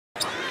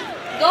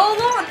Go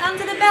long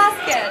under the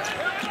basket.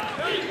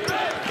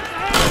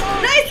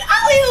 Nice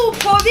alley-oop,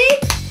 Kobe!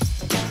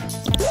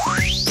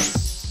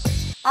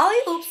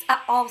 Alley-oops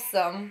are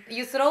awesome.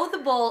 You throw the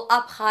ball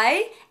up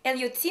high and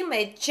your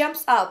teammate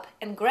jumps up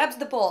and grabs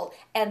the ball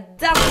and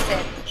dunks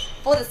it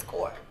for the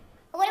score.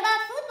 What about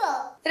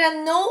football? There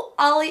are no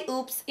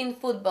alley-oops in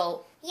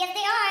football. Yes,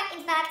 they are.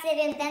 In fact,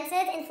 they've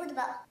invented in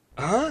football.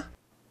 Huh?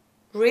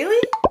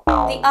 Really?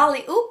 The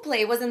alley-oop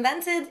play was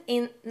invented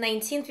in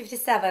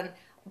 1957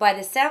 by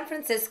the San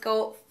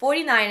Francisco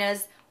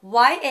 49ers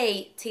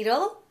Y.A.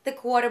 Tittle, the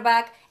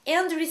quarterback,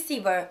 and the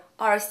receiver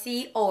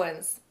R.C.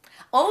 Owens.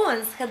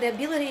 Owens had the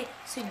ability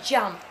to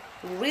jump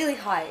really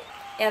high,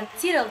 and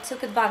Tittle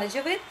took advantage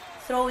of it,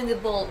 throwing the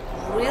ball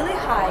really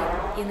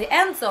high in the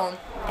end zone,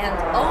 and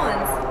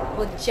Owens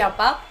would jump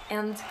up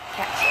and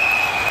catch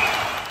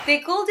it. They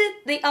called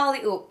it the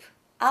alley-oop.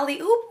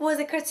 Alley-oop was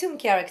a cartoon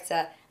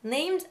character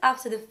named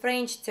after the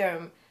French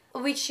term,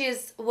 which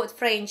is what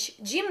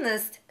French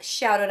gymnasts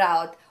shouted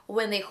out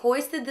when they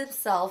hoisted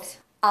themselves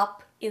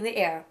up in the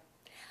air.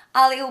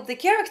 Alley-oop the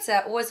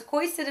character was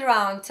hoisted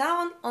around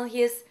town on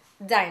his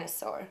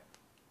dinosaur.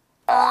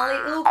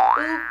 Alley-oop,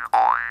 oop,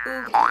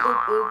 oop,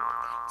 oop, oop.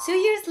 2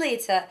 years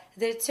later,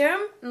 the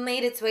term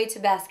made its way to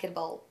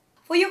basketball.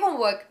 For your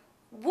homework,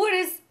 what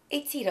is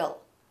a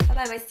tittle?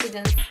 Bye-bye, my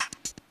students.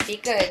 Be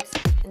good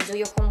and do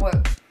your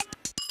homework.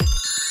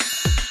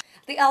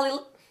 The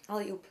alley-oop.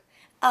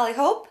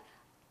 Alley-hoop,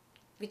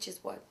 which is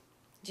what?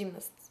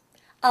 Gymnasts.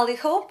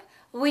 Alley-hoop,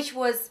 which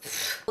was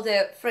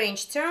the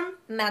French term,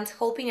 meant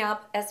hopping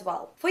up as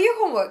well. For your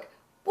homework,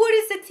 what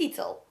is a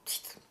tittle?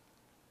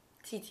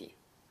 Titi.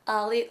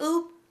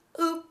 Alley-oop,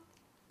 oop,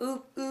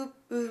 oop, oop,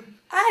 oop.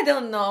 I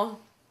don't know.